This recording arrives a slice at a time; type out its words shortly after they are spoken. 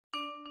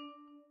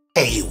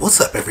Hey, what's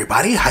up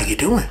everybody? How you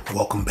doing?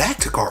 Welcome back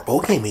to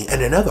Karpo Gaming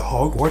and another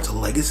Hogwarts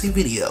Legacy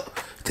video.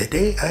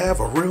 Today I have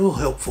a real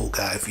helpful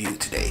guide for you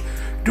today.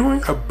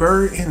 During a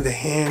bird in the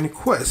hand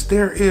quest,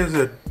 there is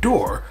a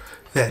door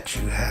that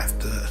you have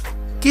to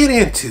get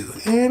into,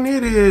 and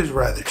it is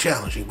rather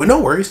challenging. But no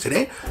worries,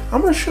 today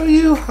I'm going to show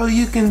you how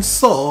you can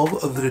solve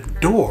the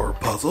door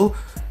puzzle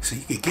so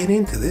you can get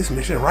into this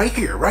mission right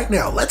here, right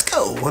now. Let's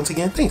go. Once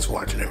again, thanks for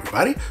watching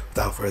everybody.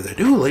 Without further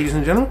ado, ladies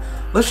and gentlemen,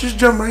 let's just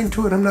jump right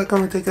into it. I'm not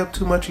going to take up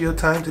too much of your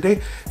time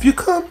today. If you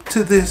come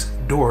to this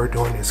door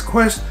during this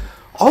quest,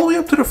 all the way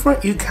up to the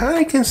front, you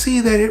kind of can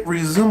see that it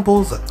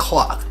resembles a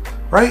clock,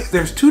 right?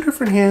 There's two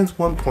different hands,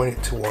 one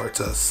pointed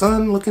towards a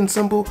sun looking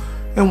symbol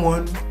and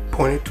one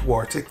pointed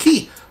towards a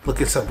key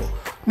looking symbol.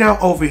 Now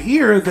over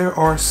here, there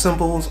are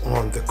symbols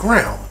on the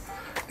ground.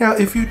 Now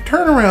if you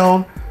turn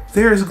around,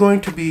 there's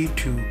going to be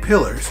two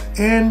pillars,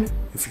 and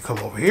if you come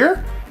over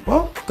here,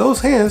 well,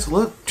 those hands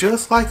look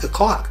just like a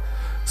clock.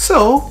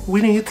 So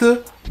we need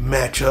to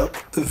match up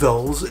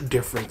those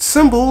different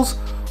symbols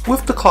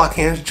with the clock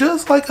hands,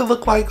 just like it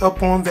looked like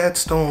up on that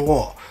stone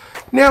wall.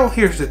 Now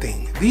here's the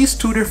thing, these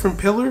two different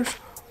pillars,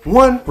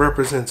 one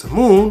represents a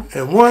moon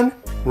and one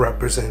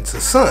represents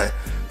a sun.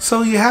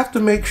 So you have to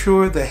make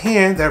sure the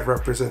hand that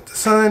represents the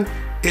sun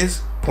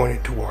is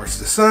pointed towards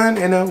the sun,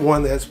 and the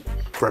one that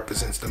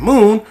represents the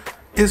moon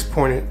is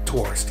pointed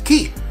towards the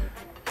key.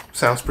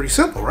 Sounds pretty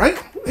simple, right?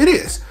 It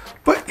is.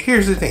 But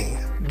here's the thing,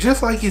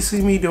 just like you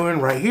see me doing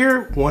right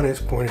here, one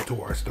is pointed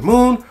towards the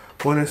moon,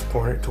 one is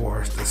pointed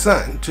towards the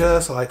sun,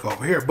 just like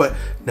over here, but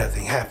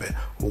nothing happened.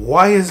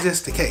 Why is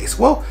this the case?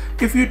 Well,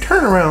 if you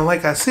turn around,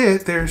 like I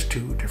said, there's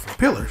two different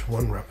pillars,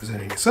 one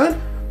representing the sun,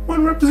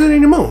 one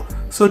representing the moon.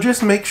 So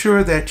just make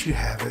sure that you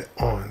have it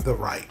on the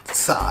right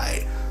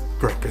side,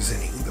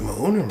 representing the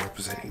moon and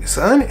representing the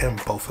sun, and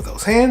both of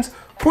those hands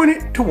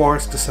pointed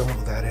towards the symbol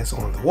that is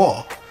on the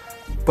wall.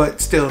 But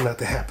still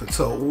nothing happened.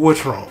 So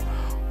what's wrong?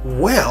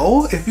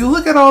 Well, if you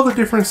look at all the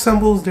different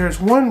symbols,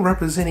 there's one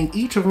representing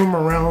each of them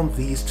around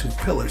these two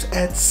pillars,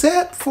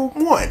 except for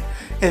one,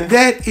 and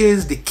that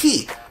is the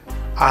key.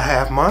 I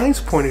have mine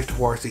pointed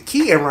towards the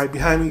key, and right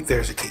behind me,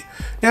 there's a key.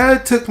 Now,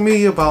 it took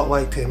me about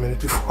like 10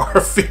 minutes before I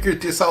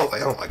figured this out. I was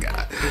like, oh my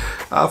God,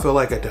 I feel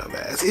like a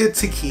dumbass.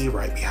 It's a key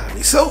right behind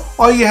me. So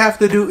all you have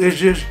to do is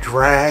just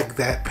drag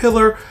that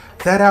pillar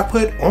that I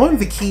put on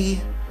the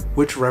key,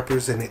 which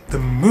represented the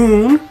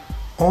moon,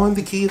 on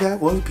the key that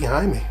was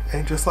behind me.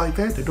 And just like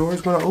that, the door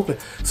is going to open.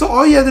 So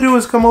all you have to do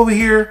is come over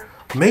here,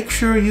 make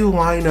sure you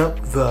line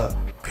up the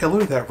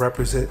pillar that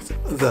represents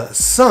the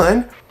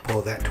sun,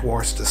 pull that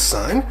towards the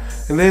sun,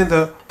 and then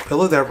the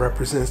pillar that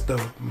represents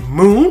the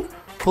moon,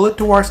 pull it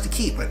towards the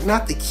key, but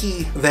not the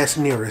key that's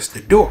nearest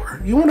the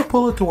door. You want to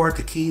pull it towards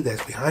the key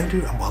that's behind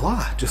you, and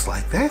voila, just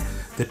like that,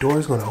 the door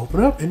is going to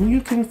open up and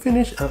you can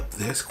finish up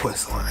this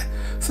quest line.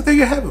 So there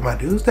you have it, my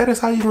dudes. That is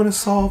how you're going to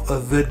solve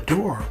the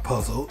door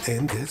puzzle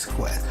in this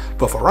quest.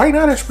 But for right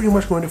now, that's pretty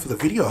much going to for the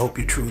video. I hope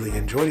you truly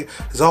enjoyed it.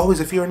 As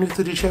always, if you're new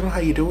to the channel, how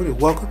you doing? And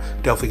welcome.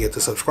 Don't forget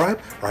to subscribe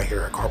right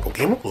here at Karpo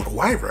Gaming. Upload a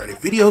wide variety of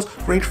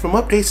videos, range from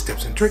updates,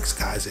 tips and tricks,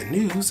 guides and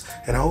news,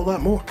 and a whole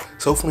lot more.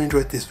 So hopefully you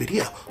enjoyed this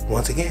video.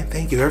 Once again,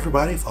 thank you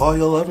everybody for all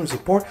your love and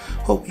support.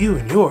 Hope you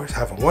and yours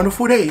have a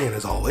wonderful day. And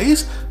as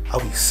always,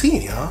 I'll be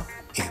seeing y'all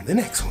in the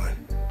next one.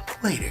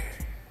 Later.